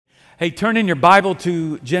Hey, turn in your Bible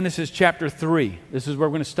to Genesis chapter 3. This is where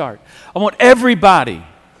we're going to start. I want everybody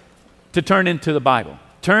to turn into the Bible.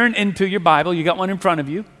 Turn into your Bible. You got one in front of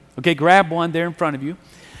you. Okay, grab one there in front of you.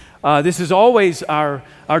 This is always our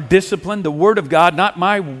discipline, the Word of God, not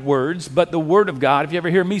my words, but the Word of God. If you ever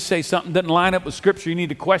hear me say something that doesn't line up with Scripture, you need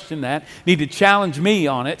to question that. You need to challenge me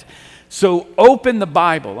on it. So open the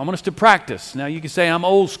Bible. I want us to practice. Now, you can say I'm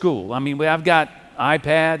old school. I mean, I've got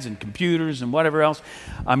iPads and computers and whatever else.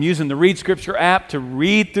 I'm using the Read Scripture app to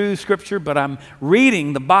read through Scripture, but I'm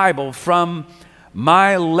reading the Bible from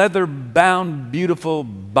my leather-bound, beautiful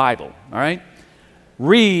Bible, all right?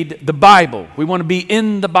 Read the Bible. We want to be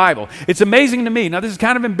in the Bible. It's amazing to me. Now, this is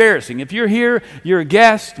kind of embarrassing. If you're here, you're a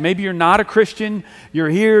guest, maybe you're not a Christian, you're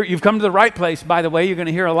here, you've come to the right place, by the way. You're going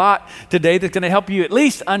to hear a lot today that's going to help you at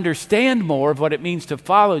least understand more of what it means to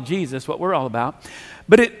follow Jesus, what we're all about.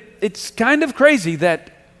 But it's kind of crazy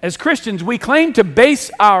that as Christians, we claim to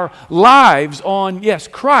base our lives on, yes,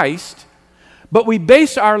 Christ, but we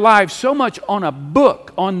base our lives so much on a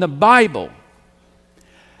book, on the Bible.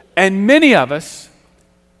 And many of us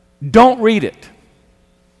don't read it.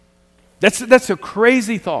 That's a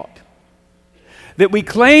crazy thought. That we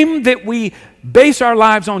claim that we base our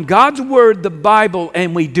lives on God's Word, the Bible,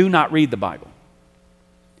 and we do not read the Bible.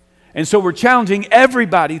 And so we're challenging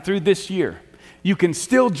everybody through this year. You can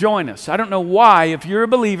still join us. I don't know why, if you're a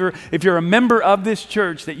believer, if you're a member of this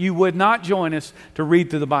church, that you would not join us to read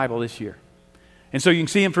through the Bible this year. And so you can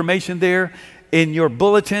see information there in your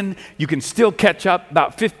bulletin. You can still catch up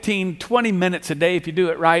about 15, 20 minutes a day if you do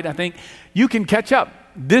it right, I think. You can catch up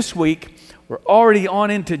this week. We're already on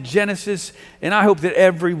into Genesis, and I hope that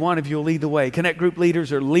every one of you will lead the way. Connect Group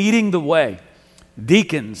leaders are leading the way.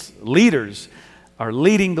 Deacons, leaders are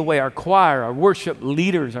leading the way. Our choir, our worship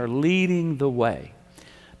leaders are leading the way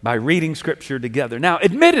by reading Scripture together. Now,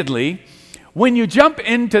 admittedly, when you jump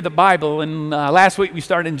into the Bible, and last week we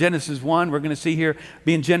started in Genesis 1, we're going to see here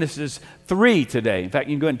be in Genesis 3 today. In fact,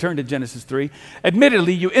 you can go ahead and turn to Genesis 3.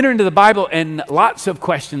 Admittedly, you enter into the Bible and lots of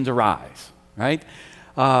questions arise, right?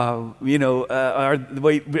 Was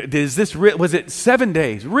it 7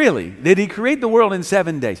 days? Really? Did he create the world in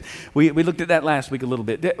 7 days? We looked at that last week a little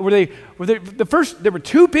bit. There were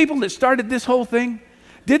two people that started this whole thing?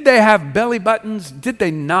 Did they have belly buttons? Did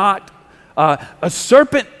they not? A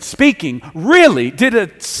serpent speaking, really? Did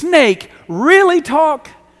a snake really talk?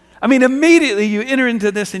 I mean, immediately you enter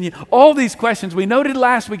into this and all these questions. We noted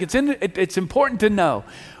last week, it's important to know.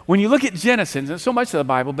 When you look at Genesis, and so much of the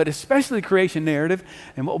Bible, but especially the creation narrative,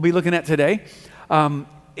 and what we'll be looking at today,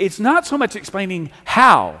 it's not so much explaining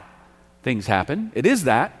how things happen. It is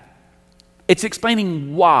that. It's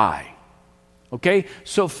explaining why. Okay?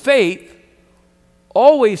 So faith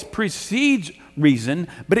always precedes reason,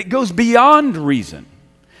 but it goes beyond reason.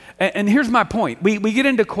 And here's my point. We get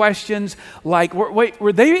into questions like,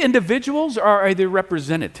 were they individuals or are they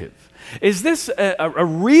representative? Is this a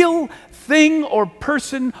real thing or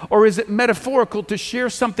person, or is it metaphorical to share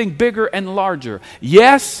something bigger and larger?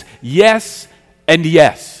 Yes, yes, and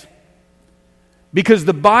yes. Because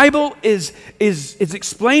the Bible is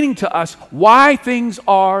explaining to us why things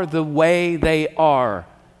are the way they are.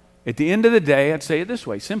 At the end of the day, I'd say it this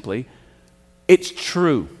way, simply, it's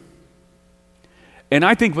true. And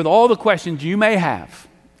I think with all the questions you may have,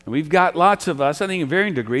 and we've got lots of us, I think in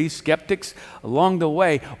varying degrees, skeptics along the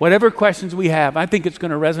way, whatever questions we have, I think it's going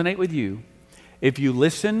to resonate with you. If you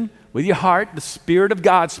listen with your heart, the Spirit of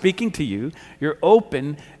God speaking to you, you're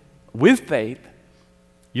open with faith,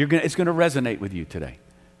 it's going to resonate with you today.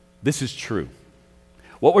 This is true.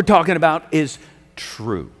 What we're talking about is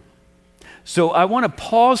true. So I want to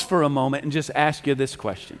pause for a moment and just ask you this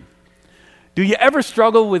question. Do you ever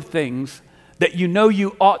struggle with things that you know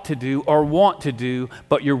you ought to do or want to do,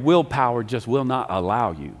 but your willpower just will not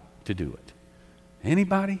allow you to do it?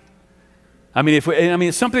 Anybody? I mean,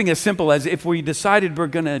 it's something as simple as if we decided we're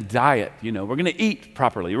going to diet, we're going to eat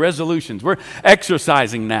properly, resolutions. We're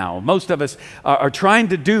exercising now. Most of us are trying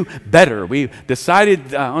to do better. We've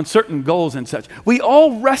decided on certain goals and such. We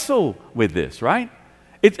all wrestle with this, right?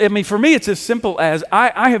 For me, it's as simple as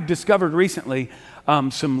I have discovered recently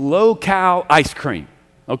some low-cal ice cream,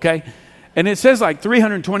 okay? And it says like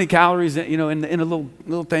 320 calories, in a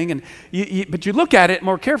little thing. And but you look at it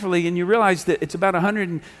more carefully and you realize that it's about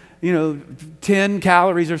 110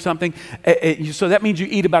 calories or something. So that means you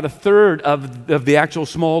eat about a third of the actual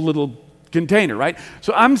small little container, right?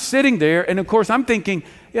 So I'm sitting there, and of course I'm thinking,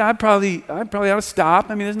 yeah, I probably ought to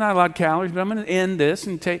stop. I mean, there's not a lot of calories, but I'm going to end this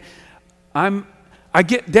and take. I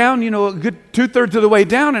get down, a good 2/3 of the way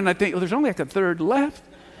down, and I think, well, there's only like a third left,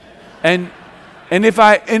 and And if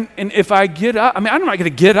I get up, I'm not going to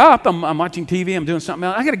get up. I'm watching TV. I'm doing something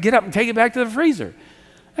else. I got to get up and take it back to the freezer.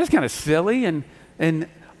 That's kind of silly. And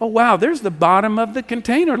oh wow, there's the bottom of the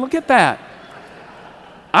container. Look at that.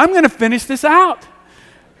 I'm going to finish this out.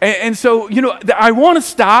 And so, I want to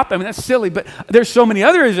stop. That's silly, but there's so many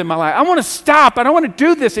other areas in my life. I want to stop. I don't want to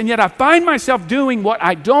do this, and yet I find myself doing what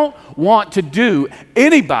I don't want to do.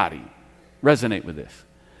 Anybody resonate with this?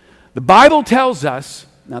 The Bible tells us.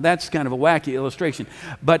 Now, that's kind of a wacky illustration,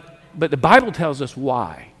 but the Bible tells us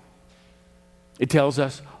why. It tells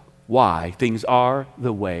us why things are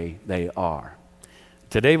the way they are.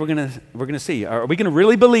 Today, we're gonna see, are we going to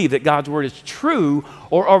really believe that God's Word is true,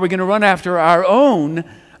 or are we going to run after our own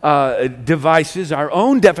devices, our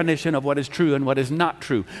own definition of what is true and what is not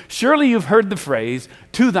true? Surely you've heard the phrase,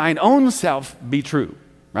 to thine own self be true,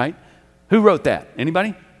 right? Who wrote that?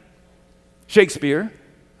 Anybody? Shakespeare,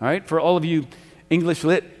 all right? For all of you English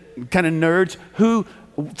lit kind of nerds,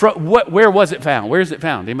 where was it found? Where is it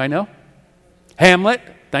found? Anybody know? Hamlet,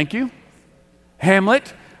 thank you.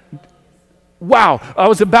 Hamlet. Wow, I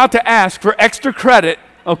was about to ask for extra credit.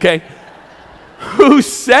 Okay. Who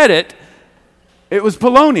said it? It was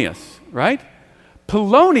Polonius, right?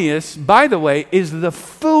 Polonius, by the way, is the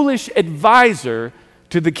foolish advisor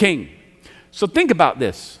to the king. So think about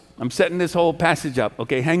this. I'm setting this whole passage up.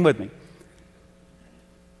 Okay, hang with me.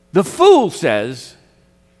 The fool says,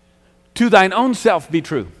 to thine own self be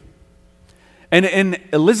true. And in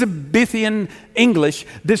Elizabethan English,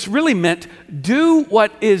 this really meant do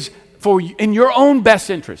what is in your own best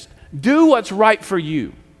interest. Do what's right for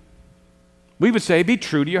you. We would say be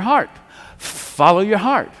true to your heart. Follow your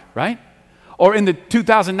heart, right? Or in the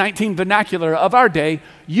 2019 vernacular of our day,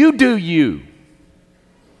 you do you.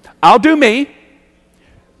 I'll do me.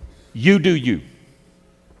 You do you.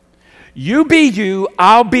 You be you,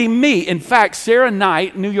 I'll be me. In fact, Sarah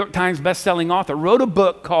Knight, New York Times bestselling author, wrote a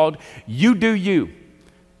book called You Do You.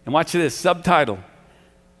 And watch this, subtitle.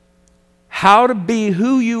 How to be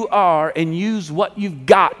who you are and use what you've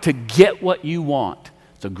got to get what you want.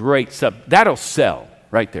 It's a great that'll sell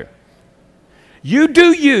right there. You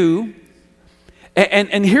do you.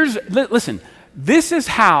 And listen, this is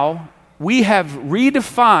how we have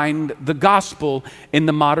redefined the gospel in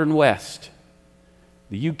the modern West.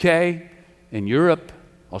 The UK and Europe,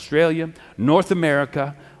 Australia, North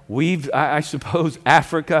America, I suppose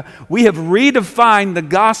Africa, we have redefined the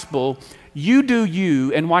gospel. You do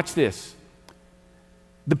you, and watch this.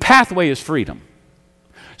 The pathway is freedom.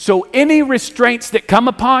 So any restraints that come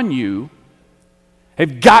upon you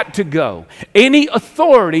have got to go. Any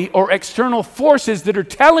authority or external forces that are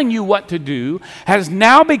telling you what to do has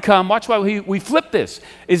now become, watch why we flip this,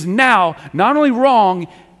 is now not only wrong,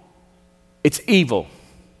 it's evil.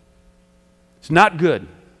 It's not good.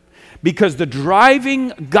 Because the driving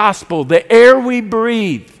gospel, the air we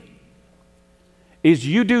breathe, is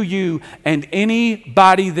you do you, and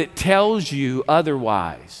anybody that tells you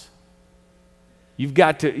otherwise, you've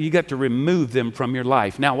got to remove them from your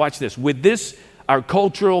life. Now watch this. With this, our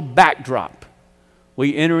cultural backdrop,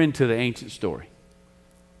 we enter into the ancient story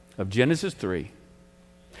of Genesis 3.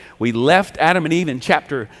 We left Adam and Eve in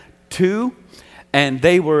chapter 2, and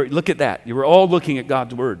they were, look at that. You were all looking at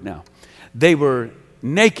God's word now. They were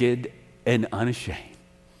naked and unashamed.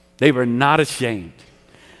 They were not ashamed.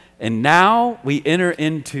 And now we enter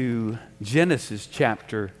into Genesis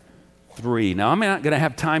chapter 3. Now, I'm not going to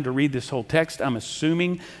have time to read this whole text. I'm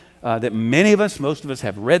assuming that most of us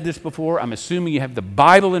have read this before. I'm assuming you have the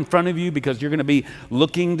Bible in front of you because you're going to be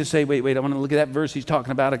looking to say, wait, I want to look at that verse he's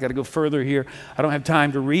talking about. I got to go further here. I don't have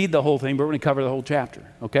time to read the whole thing, but we're going to cover the whole chapter,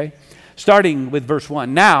 okay? Starting with verse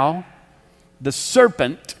 1. Now, the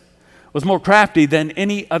serpent was more crafty than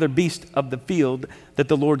any other beast of the field that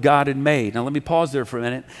the Lord God had made. Now let me pause there for a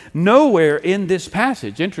minute. Nowhere in this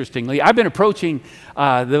passage, interestingly, I've been approaching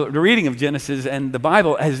the reading of Genesis and the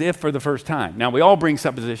Bible as if for the first time. Now we all bring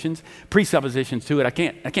presuppositions to it.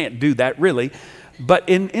 I can't do that really. But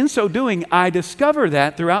in so doing, I discover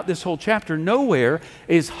that throughout this whole chapter, nowhere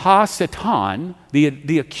is Ha-Satan,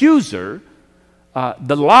 the accuser,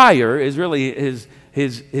 the liar is really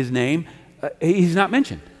his name. He's not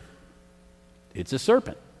mentioned. It's a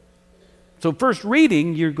serpent. So first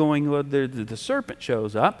reading, you're going, well, the serpent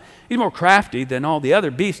shows up. He's more crafty than all the other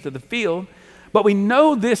beasts of the field. But we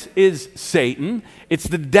know this is Satan. It's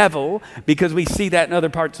the devil because we see that in other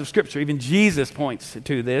parts of Scripture. Even Jesus points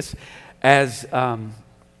to this as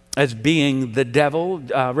as being the devil.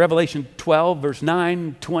 Revelation 12, verse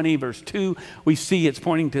 9, 20, verse 2, we see it's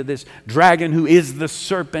pointing to this dragon who is the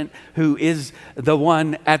serpent, who is the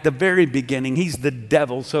one at the very beginning. He's the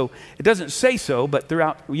devil. So it doesn't say so, but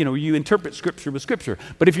throughout, you interpret Scripture with Scripture.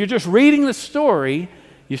 But if you're just reading the story,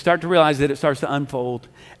 you start to realize that it starts to unfold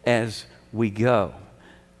as we go.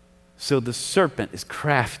 So the serpent is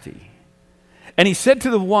crafty. And he said to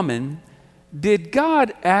the woman, did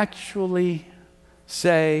God actually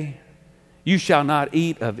say, you shall not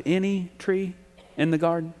eat of any tree in the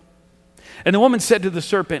garden? And the woman said to the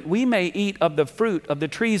serpent, we may eat of the fruit of the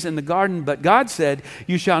trees in the garden, but God said,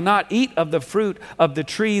 you shall not eat of the fruit of the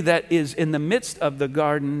tree that is in the midst of the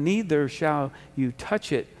garden, neither shall you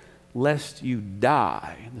touch it, lest you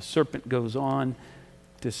die. And the serpent goes on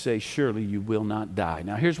to say, surely you will not die.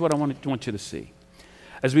 Now here's what I want you to see.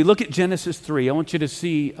 As we look at Genesis 3, I want you to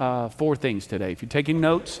see 4 things today. If you're taking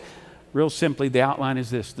notes, real simply, the outline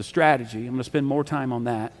is this, the strategy. I'm going to spend more time on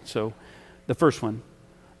that. So the first one,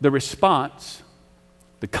 the response,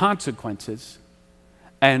 the consequences,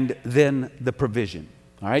 and then the provision.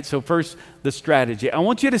 All right, so first, the strategy. I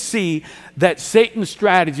want you to see that Satan's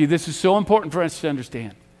strategy, this is so important for us to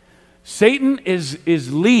understand. Satan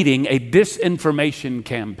is leading a disinformation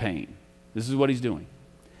campaign. This is what he's doing.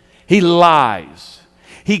 He lies.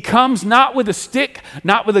 He comes not with a stick,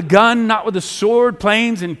 not with a gun, not with a sword,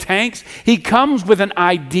 planes and tanks. He comes with an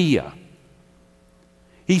idea.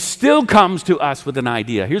 He still comes to us with an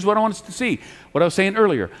idea. Here's what I want us to see, what I was saying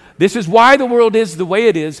earlier. This is why the world is the way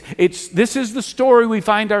it is. This is the story we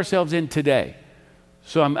find ourselves in today.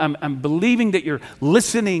 So I'm believing that you're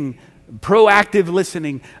listening, proactive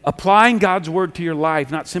listening, applying God's word to your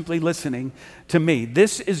life, not simply listening to me.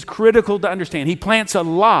 This is critical to understand. He plants a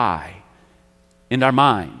lie in our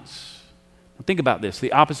minds. Think about this.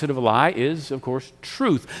 The opposite of a lie is, of course,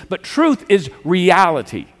 truth. But truth is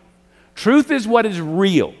reality. Truth is what is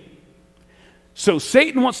real. So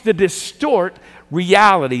Satan wants to distort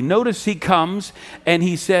reality. Notice he comes and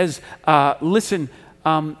he says, listen,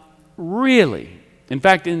 really. In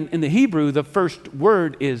fact, in the Hebrew, the first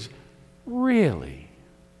word is really.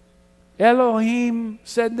 Elohim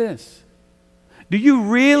said this. Do you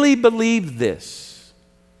really believe this?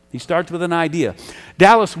 He starts with an idea.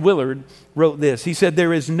 Dallas Willard wrote this. He said,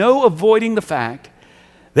 there is no avoiding the fact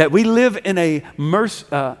that we live in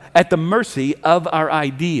at the mercy of our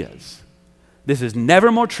ideas. This is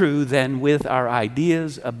never more true than with our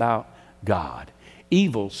ideas about God.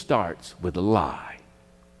 Evil starts with a lie.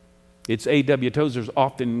 It's A.W. Tozer's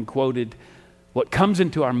often quoted, what comes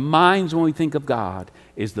into our minds when we think of God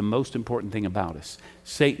is the most important thing about us.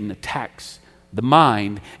 Satan attacks the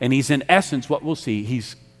mind, and he's in essence, what we'll see,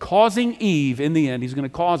 he's causing Eve, in the end, he's going to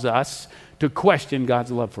cause us to question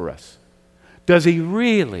God's love for us. Does he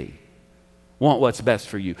really want what's best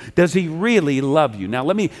for you? Does he really love you? Now,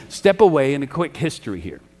 let me step away in a quick history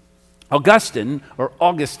here. Augustine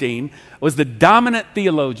was the dominant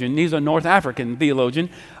theologian. He's a North African theologian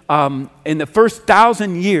in the first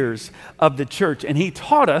 1,000 years of the church, and he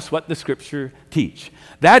taught us what the Scripture teach.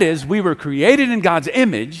 That is, we were created in God's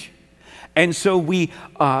image, and so we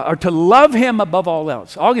are to love him above all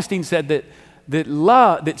else. Augustine said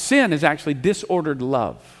that sin is actually disordered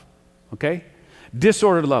love. Okay?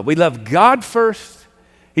 Disordered love. We love God first.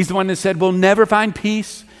 He's the one that said we'll never find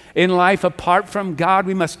peace in life apart from God.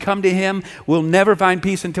 We must come to him. We'll never find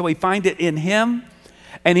peace until we find it in him.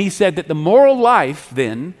 And he said that the moral life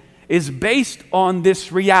then is based on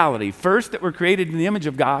this reality. First, that we're created in the image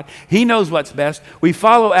of God. He knows what's best. We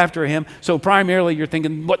follow after him. So primarily you're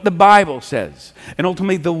thinking what the Bible says. And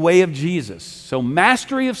ultimately the way of Jesus. So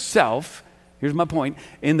mastery of self, here's my point,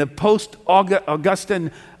 in the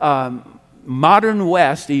post-Augustine modern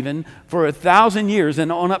West even, for 1,000 years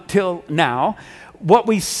and on up till now, what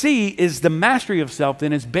we see is the mastery of self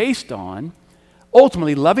then is based on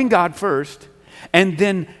ultimately loving God first and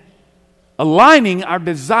then aligning our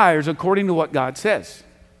desires according to what God says.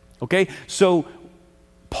 Okay? So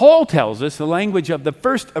Paul tells us the language of the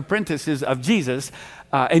first apprentices of Jesus,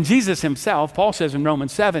 and Jesus himself, Paul says in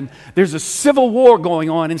Romans 7, there's a civil war going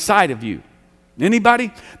on inside of you.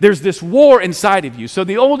 Anybody? There's this war inside of you. So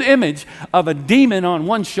the old image of a demon on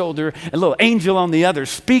one shoulder, a little angel on the other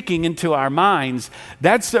speaking into our minds,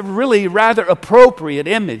 that's a really rather appropriate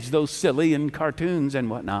image, those silly and cartoons and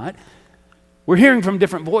whatnot. We're hearing from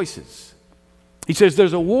different voices. He says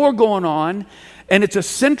there's a war going on, and it's a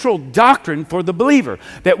central doctrine for the believer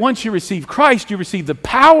that once you receive Christ, you receive the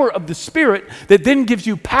power of the Spirit that then gives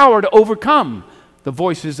you power to overcome the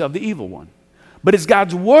voices of the evil one. But it's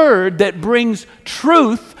God's word that brings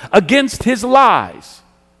truth against his lies.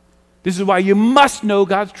 This is why you must know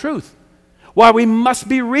God's truth. why we must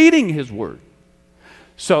be reading his word.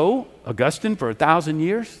 So, Augustine for 1,000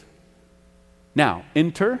 years. Now,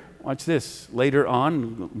 enter, watch this, later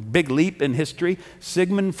on, big leap in history,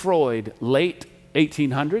 Sigmund Freud, late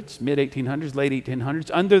 1800s, mid-1800s, late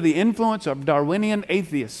 1800s, under the influence of Darwinian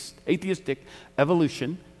atheistic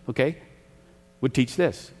evolution, okay, would teach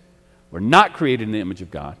this. We're not created in the image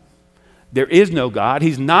of God. There is no God.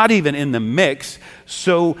 He's not even in the mix.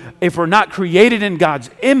 So if we're not created in God's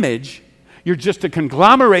image, you're just a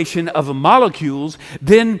conglomeration of molecules,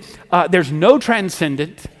 then there's no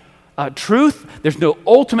transcendent truth. There's no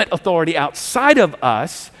ultimate authority outside of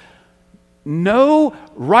us. No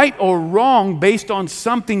right or wrong based on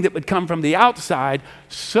something that would come from the outside.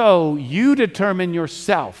 So you determine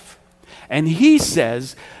yourself. And he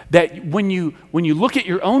says that when you look at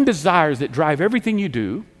your own desires that drive everything you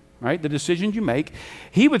do, right, the decisions you make,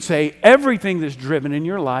 he would say everything that's driven in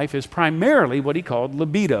your life is primarily what he called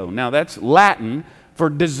libido. Now, that's Latin for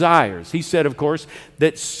desires. He said, of course,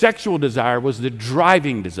 that sexual desire was the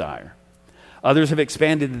driving desire. Others have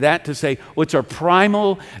expanded that to say, what's our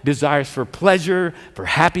primal desires for pleasure, for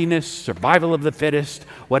happiness, survival of the fittest,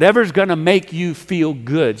 whatever's going to make you feel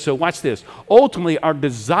good. So watch this. Ultimately, our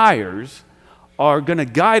desires are going to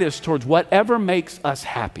guide us towards whatever makes us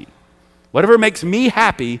happy. Whatever makes me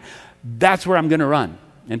happy, that's where I'm going to run.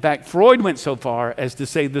 In fact, Freud went so far as to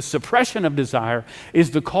say the suppression of desire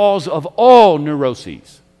is the cause of all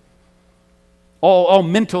neuroses, all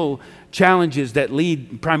mental challenges that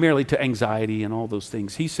lead primarily to anxiety and all those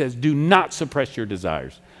things. He says, do not suppress your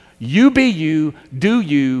desires. You be you,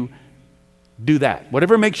 do that.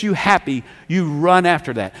 Whatever makes you happy, you run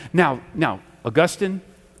after that. Now, Augustine,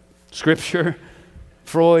 Scripture,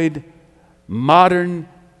 Freud, modern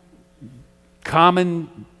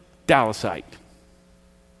common Dalasite.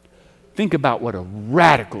 Think about what a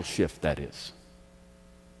radical shift that is.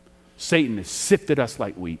 Satan has sifted us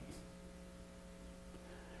like wheat.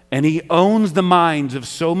 And he owns the minds of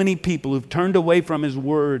so many people who've turned away from his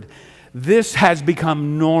word. This has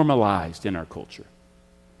become normalized in our culture.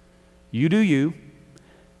 You do you,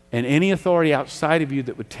 and any authority outside of you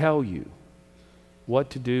that would tell you what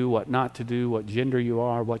to do, what not to do, what gender you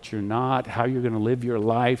are, what you're not, how you're going to live your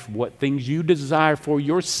life, what things you desire for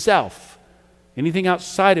yourself, anything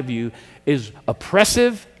outside of you is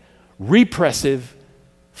oppressive, repressive.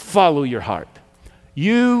 Follow your heart.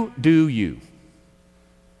 You do you.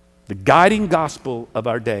 The guiding gospel of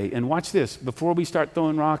our day. And watch this, before we start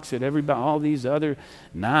throwing rocks at everybody, all these other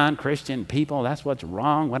non-Christian people, that's what's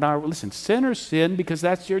wrong. Listen, sinners sin because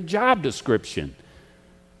that's your job description.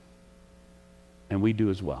 And we do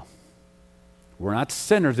as well. We're not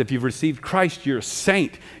sinners. If you've received Christ, you're a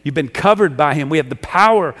saint. You've been covered by him. We have the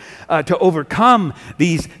power to overcome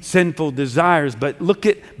these sinful desires. But look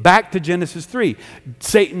back to Genesis 3.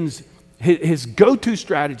 Satan's his go-to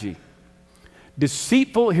strategy.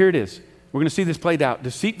 Deceitful, here it is. We're going to see this played out.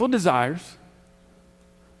 Deceitful desires,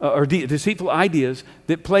 deceitful ideas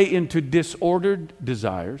that play into disordered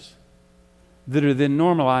desires that are then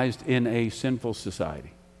normalized in a sinful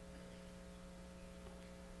society.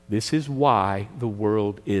 This is why the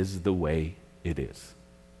world is the way it is.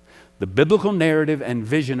 The biblical narrative and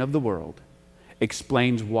vision of the world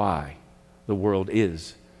explains why the world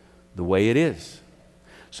is the way it is.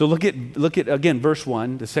 So look at again verse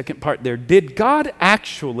 1, the second part there. Did God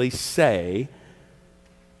actually say,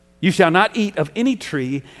 you shall not eat of any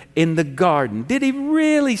tree in the garden? Did he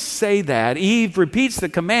really say that? Eve repeats the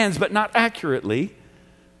commands, but not accurately.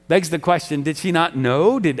 Begs the question, did she not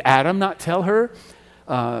know? Did Adam not tell her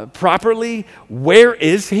properly? Where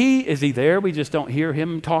is he? Is he there? We just don't hear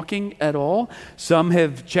him talking at all. Some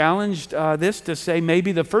have challenged this to say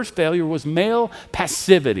maybe the first failure was male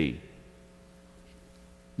passivity.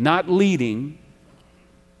 Not leading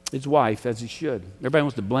his wife as he should. Everybody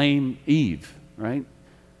wants to blame Eve, right?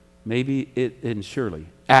 And surely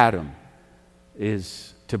Adam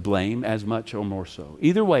is to blame as much or more so.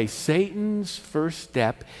 Either way, Satan's first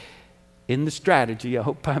step in the strategy, I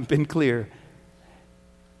hope I've been clear,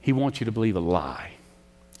 he wants you to believe a lie.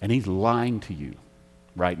 And he's lying to you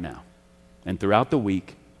right now. And throughout the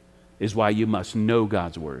week is why you must know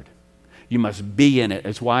God's word. You must be in it.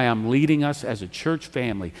 It's why I'm leading us as a church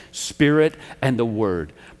family. Spirit and the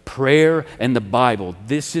Word. Prayer and the Bible.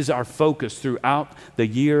 This is our focus throughout the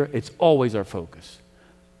year. It's always our focus.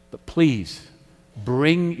 But please,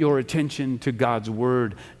 bring your attention to God's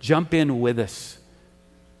Word. Jump in with us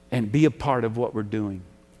and be a part of what we're doing.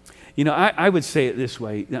 You know, I would say it this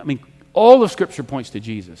way. I mean, all of Scripture points to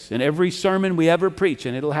Jesus. In every sermon we ever preach,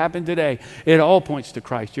 and it'll happen today, it all points to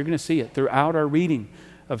Christ. You're going to see it throughout our reading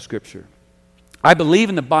of Scripture. I believe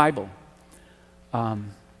in the Bible.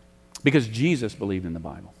 because Jesus believed in the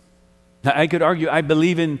Bible. Now, I could argue I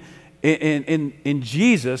believe in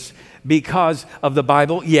Jesus because of the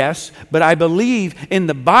Bible, yes, but I believe in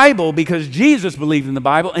the Bible because Jesus believed in the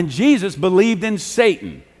Bible and Jesus believed in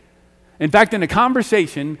Satan. In fact, in a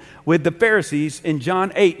conversation with the Pharisees in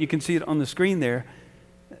John 8, you can see it on the screen there,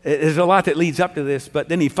 there's a lot that leads up to this, but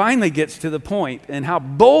then he finally gets to the point. And how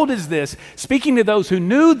bold is this, speaking to those who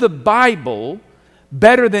knew the Bible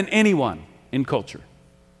better than anyone in culture.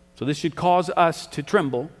 So this should cause us to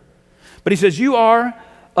tremble. But he says, you are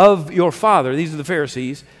of your father, these are the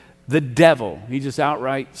Pharisees, the devil. He just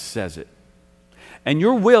outright says it. And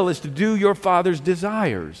your will is to do your father's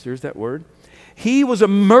desires. There's that word. He was a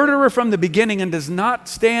murderer from the beginning and does not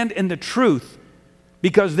stand in the truth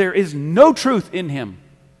because there is no truth in him.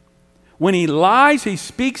 When he lies, he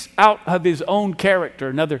speaks out of his own character.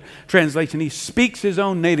 Another translation, he speaks his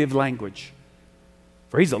own native language.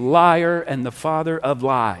 For he's a liar and the father of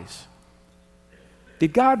lies.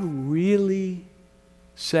 Did God really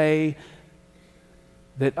say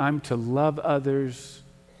that I'm to love others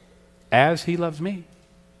as he loves me?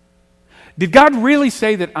 Did God really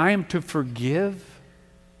say that I am to forgive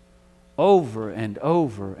over and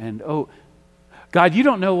over and over? God, you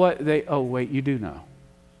don't know what they... Oh, wait, you do know.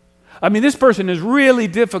 I mean, this person is really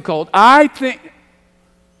difficult. I think...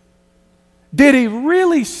 Did he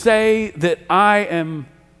really say that I am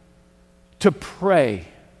to pray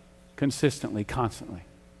consistently, constantly?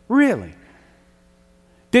 Really?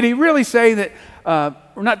 Did he really say that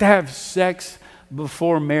we're not to have sex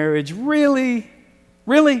before marriage? Really?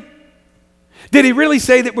 Really? Did he really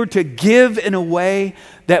say that we're to give in a way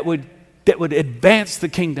that would advance the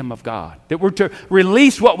kingdom of God? That we're to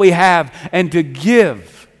release what we have and to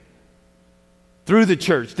give through the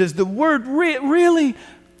church? Does the word really,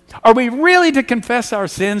 are we really to confess our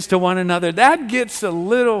sins to one another? That gets a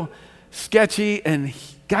little sketchy and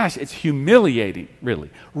gosh, it's humiliating, really.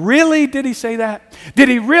 Really, did he say that? Did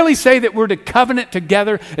he really say that we're to covenant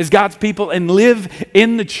together as God's people and live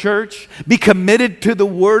in the church, be committed to the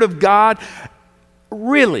Word of God?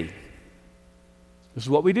 Really? This is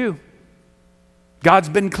what we do. God's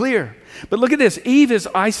been clear. But look at this. Eve is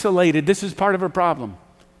isolated. This is part of her problem.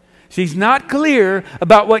 She's not clear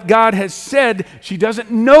about what God has said. She doesn't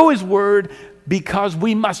know His Word because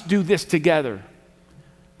we must do this together.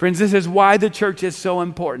 Friends, this is why the church is so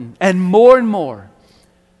important. And more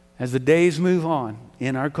as the days move on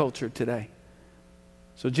in our culture today.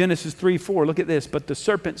 So Genesis 3:4, look at this. But the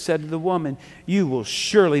serpent said to the woman, you will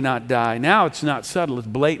surely not die. Now it's not subtle, it's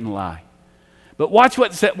blatant lie. But watch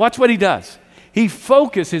what he does. He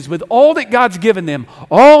focuses with all that God's given them,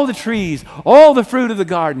 all the trees, all the fruit of the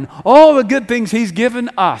garden, all the good things He's given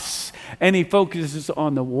us. And he focuses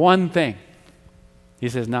on the one thing He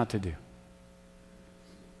says not to do.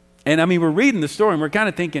 And I mean, we're reading the story and we're kind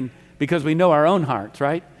of thinking, because we know our own hearts,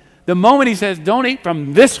 right? The moment He says, don't eat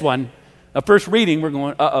from this one, a first reading, we're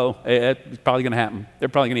going, uh-oh, it's probably going to happen. They're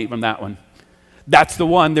probably going to eat from that one. That's the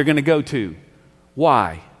one they're going to go to.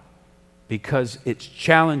 Why? Because it's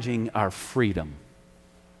challenging our freedom.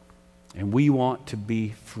 And we want to be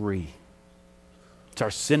free. It's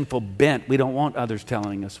our sinful bent. We don't want others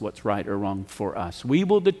telling us what's right or wrong for us. We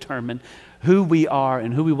will determine who we are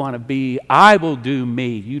and who we want to be. I will do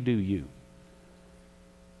me, you do you.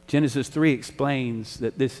 Genesis 3 explains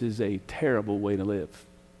that this is a terrible way to live.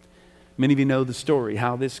 Many of you know the story,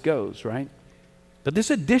 how this goes, right? But this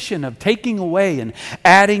addition of taking away and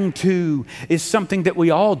adding to is something that we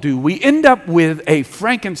all do. We end up with a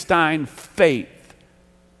Frankenstein faith.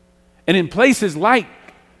 And in places like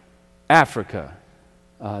Africa,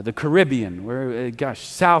 the Caribbean,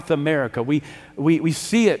 South America, we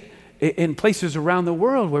see it in places around the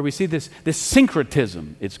world where we see this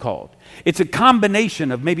syncretism, it's called. It's a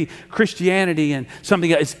combination of maybe Christianity and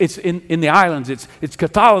something else. It's in the islands, it's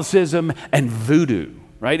Catholicism and voodoo,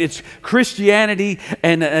 right? It's Christianity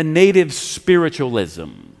and a native spiritualism.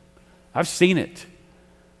 I've seen it.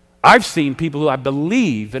 I've seen people who I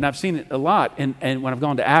believe, and I've seen it a lot, and when I've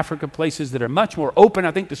gone to Africa, places that are much more open,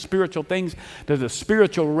 I think, to spiritual things, to the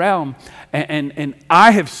spiritual realm, and I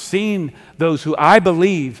have seen those who I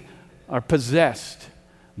believe are possessed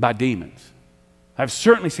by demons. I've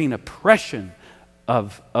certainly seen oppression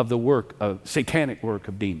of the work, of satanic work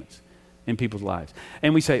of demons in people's lives.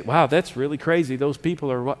 And we say, wow, that's really crazy. Those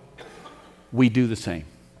people are what? We do the same.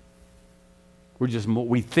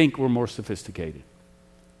 We think we're more sophisticated.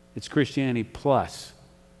 It's Christianity plus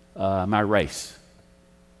my race.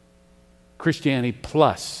 Christianity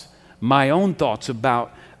plus my own thoughts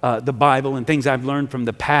about the Bible and things I've learned from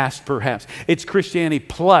the past, perhaps. It's Christianity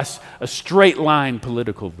plus a straight line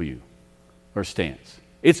political view or stance.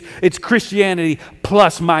 It's Christianity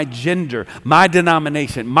plus my gender, my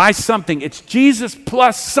denomination, my something. It's Jesus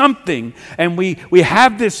plus something. And we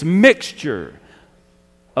have this mixture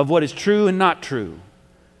of what is true and not true.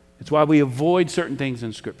 It's why we avoid certain things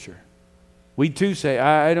in Scripture. We too say,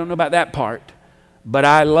 I don't know about that part, but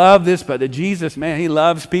I love this. But Jesus, man, he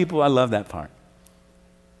loves people. I love that part.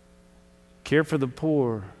 Care for the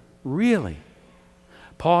poor. Really?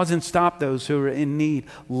 Pause and stop those who are in need.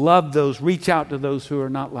 Love those. Reach out to those who are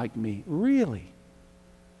not like me. Really?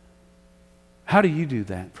 How do you do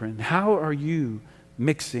that, friend? How are you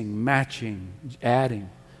mixing, matching,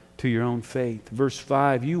 adding to your own faith? Verse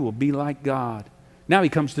 5, you will be like God. Now he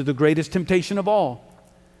comes to the greatest temptation of all.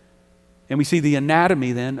 And we see the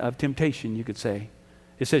anatomy then of temptation, you could say.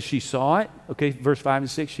 It says she saw it. Okay, verse 5 and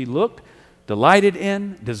 6, she looked, delighted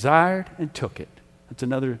in, desired, and took it. That's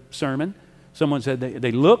another sermon. Someone said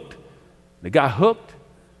they looked, they got hooked,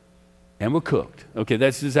 and were cooked. Okay,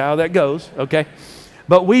 that's just how that goes, okay?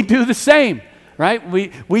 But we do the same, right?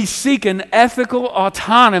 We seek an ethical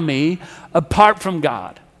autonomy apart from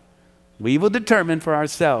God. We will determine for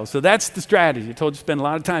ourselves. So that's the strategy. I told you to spend a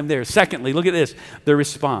lot of time there. Secondly, look at this, the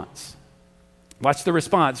response. Watch the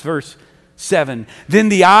response, verse 7. Then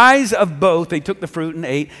the eyes of both, they took the fruit and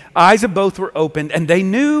ate, eyes of both were opened, and they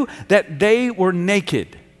knew that they were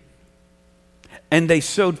naked. And they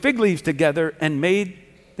sewed fig leaves together and made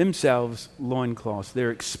themselves loincloths.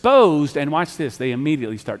 They're exposed, and watch this, they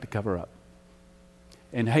immediately start to cover up.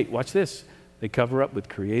 And hey, watch this, they cover up with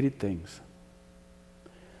created things.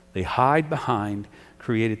 They hide behind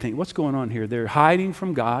created things. What's going on here? They're hiding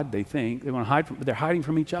from God, they think. They want to hide from, but they're hiding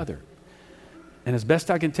from each other. And as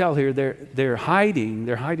best I can tell here, they're hiding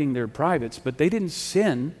their privates, but they didn't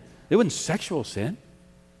sin. It wasn't sexual sin.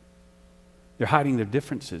 They're hiding their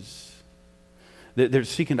differences. They're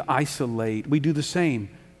seeking to isolate. We do the same.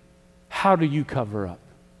 How do you cover up?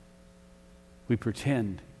 We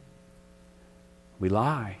pretend. We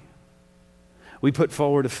lie. We put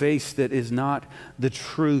forward a face that is not the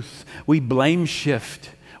truth. We blame shift.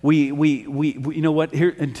 We you know what?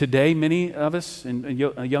 Here and today, many of us, and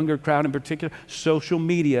a younger crowd in particular, social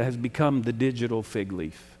media has become the digital fig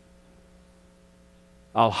leaf.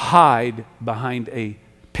 I'll hide behind a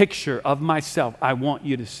picture of myself I want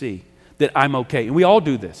you to see that I'm okay. And we all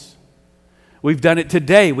do this. We've done it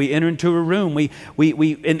today. We enter into a room.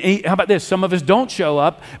 And how about this? Some of us don't show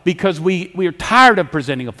up because we are tired of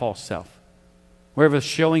presenting a false self. Wherever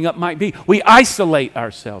showing up might be. We isolate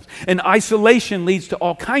ourselves. And isolation leads to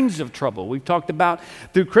all kinds of trouble. We've talked about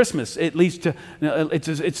through Christmas. It leads to,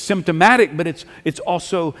 it's symptomatic, but it's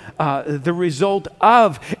also the result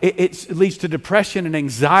of, it leads to depression and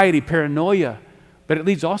anxiety, paranoia. But it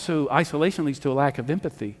leads also, isolation leads to a lack of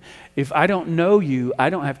empathy. If I don't know you, I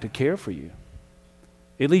don't have to care for you.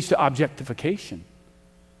 It leads to objectification.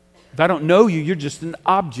 If I don't know you, you're just an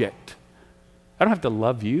object. I don't have to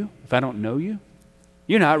love you if I don't know you.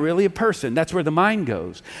 You're not really a person. That's where the mind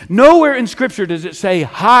goes. Nowhere in Scripture does it say,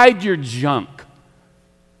 hide your junk.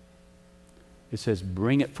 It says,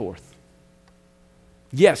 bring it forth.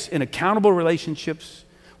 Yes, in accountable relationships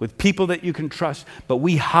with people that you can trust, but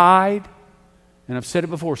we hide. And I've said it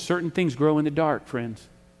before, certain things grow in the dark, friends.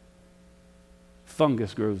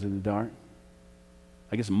 Fungus grows in the dark.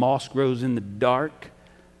 I guess moss grows in the dark.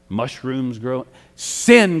 Mushrooms grow.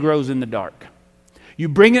 Sin grows in the dark. You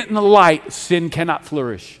bring it in the light, sin cannot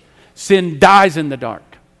flourish. Sin dies in the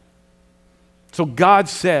dark. So God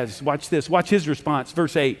says, watch this, watch his response,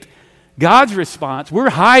 verse 8. God's response, we're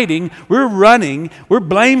hiding, we're running, we're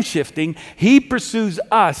blame shifting. He pursues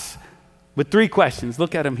us with three questions.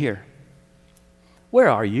 Look at him here. Where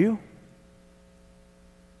are you?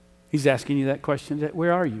 He's asking you that question.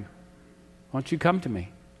 Where are you? Why don't you come to me?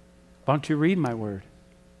 Why don't you read my word?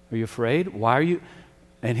 Are you afraid? Why are you?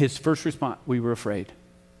 And his first response, we were afraid.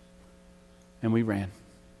 And we ran.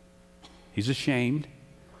 He's ashamed.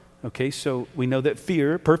 Okay, so we know that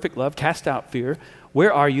fear, perfect love, cast out fear.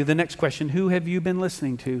 Where are you? The next question, who have you been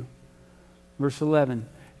listening to? Verse 11.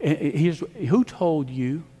 Who told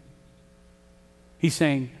you? He's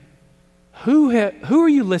saying, who are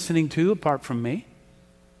you listening to apart from me?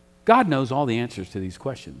 God knows all the answers to these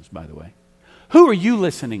questions, by the way. Who are you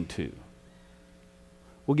listening to?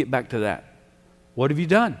 We'll get back to that. What have you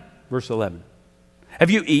done? Verse 11. Have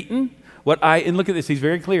you eaten and look at this, he's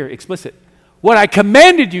very clear, explicit. What I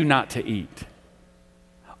commanded you not to eat.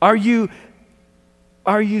 Are you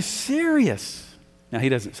serious? Now, he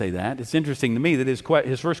doesn't say that. It's interesting to me that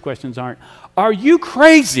his first questions aren't, are you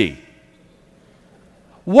crazy?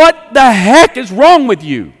 What the heck is wrong with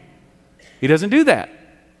you? He doesn't do that.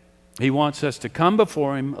 He wants us to come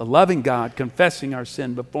before Him, a loving God, confessing our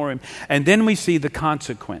sin before Him. And then we see the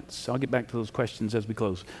consequence. I'll get back to those questions as we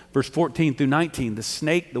close. Verse 14 through 19, the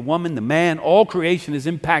snake, the woman, the man, all creation is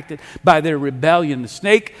impacted by their rebellion. The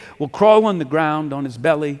snake will crawl on the ground on his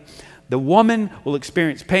belly. The woman will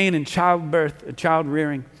experience pain in childbirth, child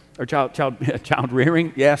rearing,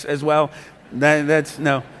 yes, as well.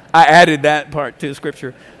 No, I added that part to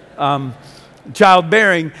Scripture.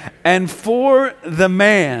 Childbearing, and for the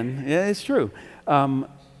man, yeah, it's true.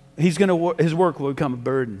 His work will become a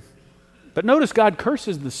burden. But notice God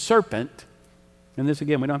curses the serpent, and this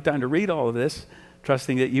again, we don't have time to read all of this,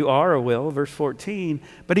 trusting that you are or will, verse 14.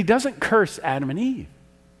 But He doesn't curse Adam and Eve.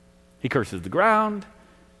 He curses the ground,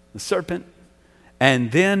 the serpent,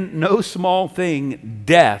 and then no small thing,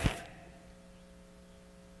 death,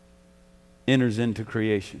 enters into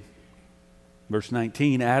creation. Verse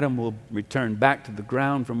 19, Adam will return back to the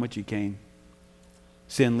ground from which he came.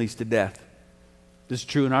 Sin leads to death. This is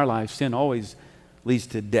true in our lives. Sin always leads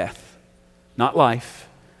to death, not life.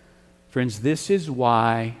 Friends, this is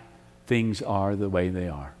why things are the way they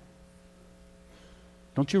are.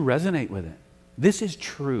 Don't you resonate with it? This is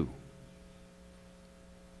true.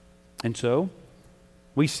 And so,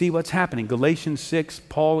 we see what's happening. Galatians 6,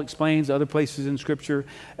 Paul explains other places in Scripture,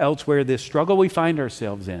 elsewhere, this struggle we find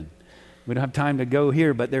ourselves in. We don't have time to go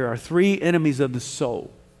here, but there are three enemies of the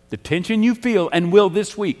soul. The tension you feel and will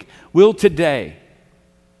this week, will today.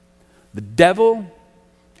 The devil,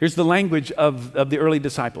 here's the language of the early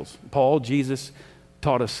disciples. Paul, Jesus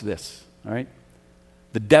taught us this, all right?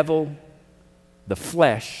 The devil, the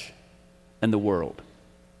flesh, and the world.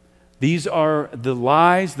 These are the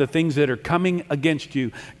lies, the things that are coming against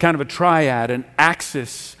you, kind of a triad, an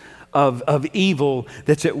axis of evil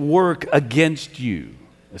that's at work against you.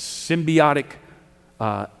 A symbiotic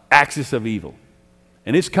axis of evil.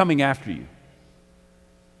 And it's coming after you.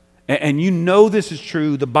 And you know this is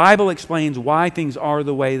true. The Bible explains why things are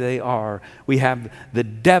the way they are. We have the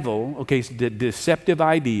devil, okay, so the deceptive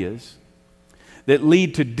ideas that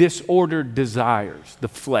lead to disordered desires, the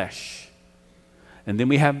flesh. And then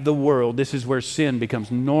we have the world. This is where sin becomes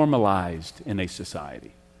normalized in a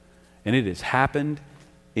society. And it has happened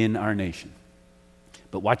in our nation.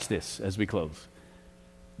 But watch this as we close.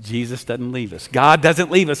 Jesus doesn't leave us. God doesn't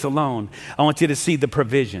leave us alone. I want you to see the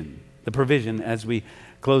provision as we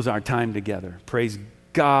close our time together. Praise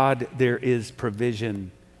God, there is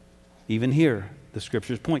provision. Even here, the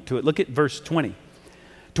Scriptures point to it. Look at verse 20.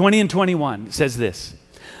 20 and 21 says this.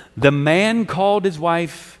 The man called his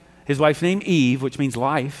wife's name Eve, which means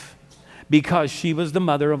life, because she was the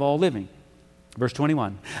mother of all living. Verse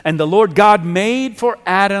 21. And the Lord God made for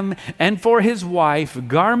Adam and for his wife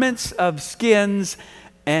garments of skins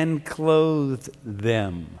and clothed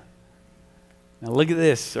them. Now look at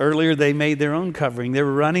this. Earlier they made their own covering. They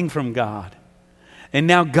were running from God. And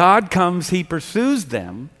now God comes, He pursues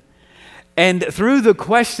them. And through the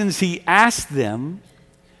questions He asked them,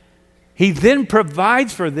 He then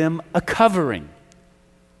provides for them a covering.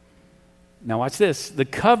 Now watch this. The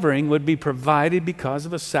covering would be provided because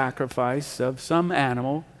of a sacrifice of some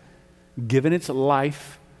animal given its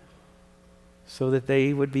life so that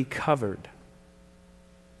they would be covered.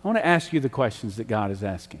 I want to ask you the questions that God is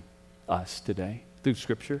asking us today through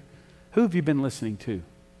Scripture. Who have you been listening to?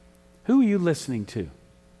 Who are you listening to?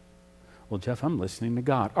 Well, Jeff, I'm listening to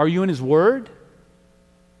God. Are you in His Word?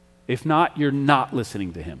 If not, you're not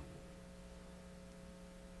listening to Him.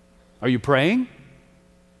 Are you praying?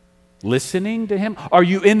 Listening to Him? Are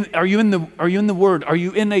you in the Word? Are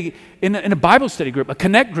you in a Bible study group, a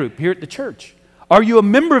connect group here at the church? Are you a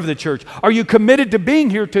member of the church? Are you committed to being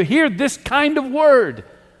here to hear this kind of word?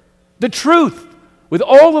 The truth, with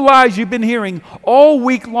all the lies you've been hearing all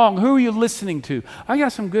week long. Who are you listening to? I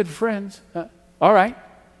got some good friends. All right.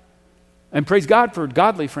 And praise God for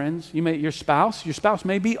godly friends. Your spouse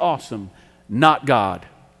may be awesome, not God.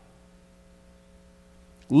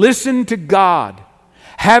 Listen to God.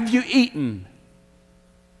 Have you eaten?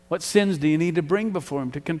 What sins do you need to bring before Him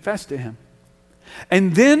to confess to Him?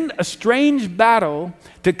 And then a strange battle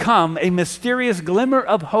to come, a mysterious glimmer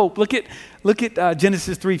of hope. Look at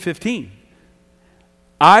Genesis 3:15.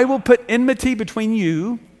 I will put enmity between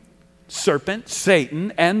you, serpent,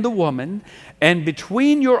 Satan, and the woman, and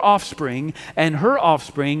between your offspring and her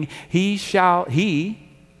offspring, okay,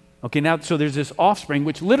 now, so there's this offspring,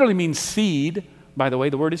 which literally means seed. By the way,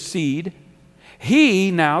 the word is seed.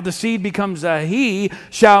 The seed becomes a he,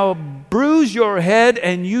 shall bruise your head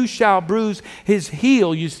and you shall bruise his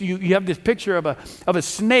heel. You have this picture of a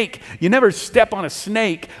snake. You never step on a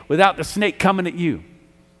snake without the snake coming at you.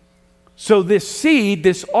 So this seed,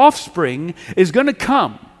 this offspring, is going to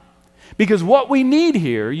come. Because what we need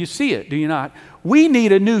here, you see it, do you not? We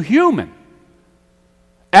need a new human.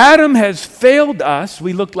 Adam has failed us.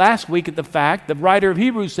 We looked last week at the fact, the writer of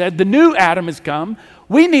Hebrews said, the new Adam has come.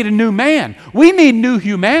 We need a new man. We need new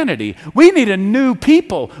humanity. We need a new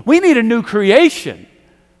people. We need a new creation.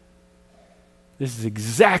 This is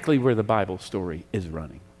exactly where the Bible story is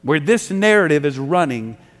running. Where this narrative is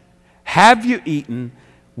running. Have you eaten?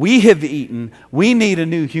 We have eaten. We need a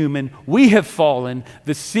new human. We have fallen.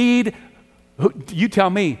 The seed, you tell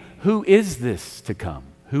me, who is this to come?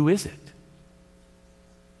 Who is it?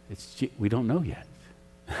 We don't know yet.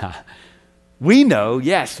 We know,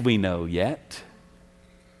 yes, we know yet.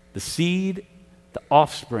 The seed, the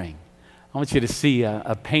offspring. I want you to see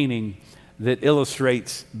a painting that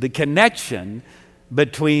illustrates the connection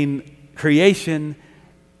between creation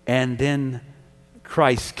and then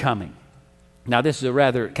Christ coming. Now, this is a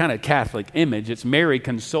rather kind of Catholic image. It's Mary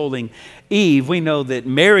consoling Eve. We know that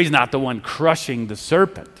Mary's not the one crushing the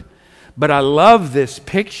serpent. But I love this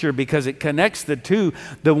picture because it connects the two.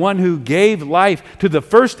 The one who gave life to the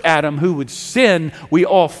first Adam who would sin, we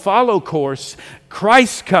all follow course.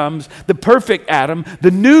 Christ comes, the perfect Adam,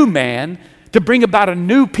 the new man, to bring about a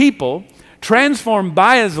new people, transformed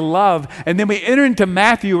by his love. And then we enter into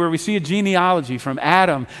Matthew where we see a genealogy from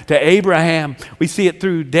Adam to Abraham. We see it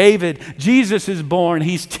through David. Jesus is born.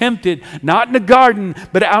 He's tempted, not in the garden,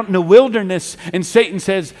 but out in the wilderness. And Satan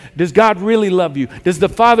says, does God really love you? Does the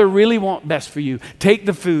Father really want best for you? Take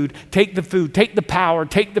the food, take the power,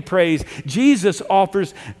 take the praise. Jesus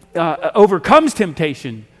overcomes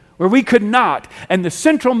temptation where we could not. And the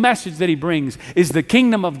central message that he brings is the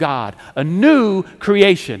kingdom of God, a new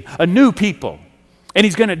creation, a new people. And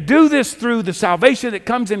he's going to do this through the salvation that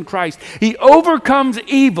comes in Christ. He overcomes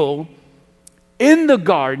evil in the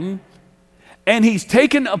garden, and he's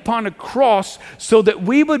taken upon a cross so that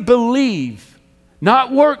we would believe,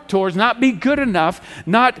 not work towards, not be good enough,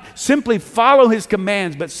 not simply follow his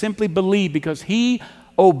commands, but simply believe because he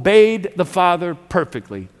obeyed the Father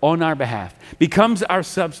perfectly on our behalf, becomes our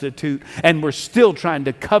substitute, and we're still trying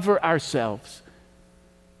to cover ourselves.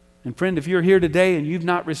 And friend, if you're here today and you've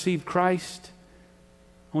not received Christ,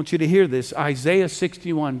 I want you to hear this. Isaiah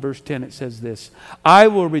 61 verse 10, it says this, I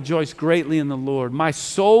will rejoice greatly in the Lord. My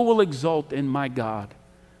soul will exult in my God,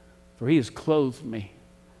 for he has clothed me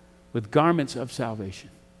with garments of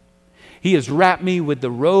salvation. He has wrapped me with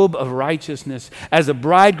the robe of righteousness, as a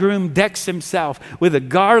bridegroom decks himself with a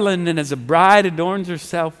garland, and as a bride adorns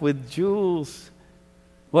herself with jewels.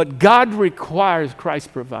 What God requires,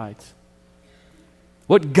 Christ provides.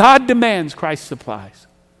 What God demands, Christ supplies.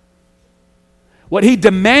 What he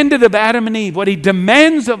demanded of Adam and Eve, what he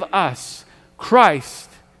demands of us,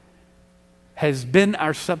 Christ has been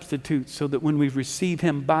our substitute, so that when we receive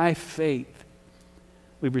him by faith,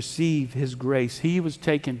 we receive his grace. He was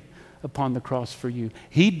taken upon the cross for you.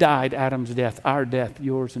 He died Adam's death, our death,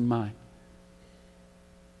 yours and mine.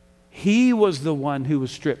 He was the one who was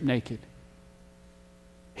stripped naked.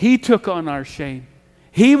 He took on our shame.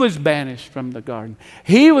 He was banished from the garden.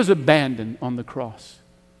 He was abandoned on the cross.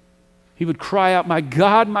 He would cry out, my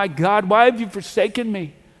God, why have you forsaken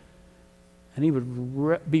me? And he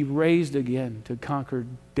would be raised again to conquer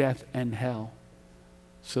death and hell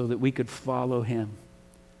so that we could follow him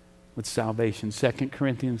with salvation. 2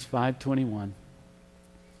 Corinthians 5:21.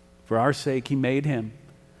 For our sake he made him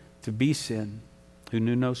to be sin who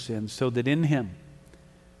knew no sin, so that in him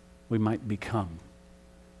we might become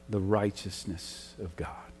the righteousness of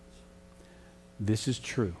God. This is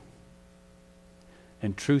true.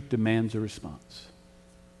 And truth demands a response.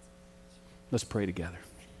 Let's pray together.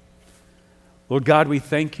 Lord God, we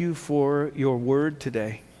thank you for your word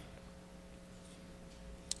today.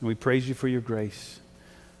 And we praise you for your grace.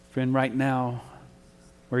 Friend, right now,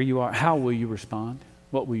 where you are, how will you respond?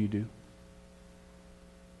 What will you do?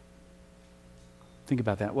 Think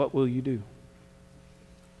about that. What will you do?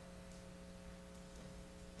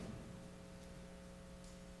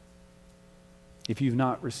 If you've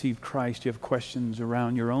not received Christ, you have questions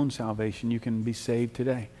around your own salvation, you can be saved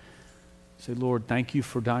today. Say, Lord, thank you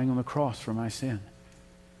for dying on the cross for my sin.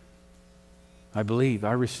 I believe,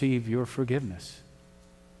 I receive your forgiveness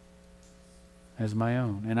as my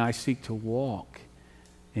own, and I seek to walk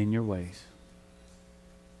in your ways.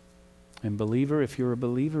 And believer, if you're a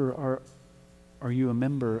believer, are you a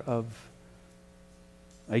member of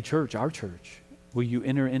a church, our church? Will you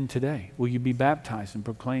enter in today? Will you be baptized and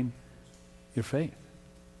proclaim your faith?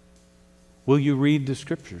 Will you read the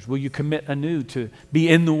scriptures? Will you commit anew to be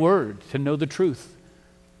in the Word, to know the truth?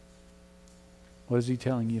 What is he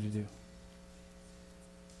telling you to do?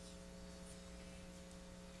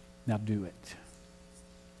 Now do it.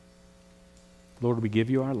 Lord, we give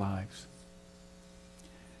you our lives.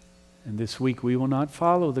 And this week we will not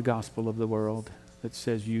follow the gospel of the world that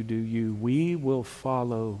says you do you. We will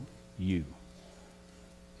follow you.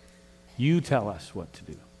 You tell us what to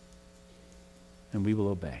do. And we will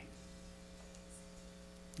obey.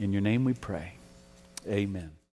 In your name we pray. Amen.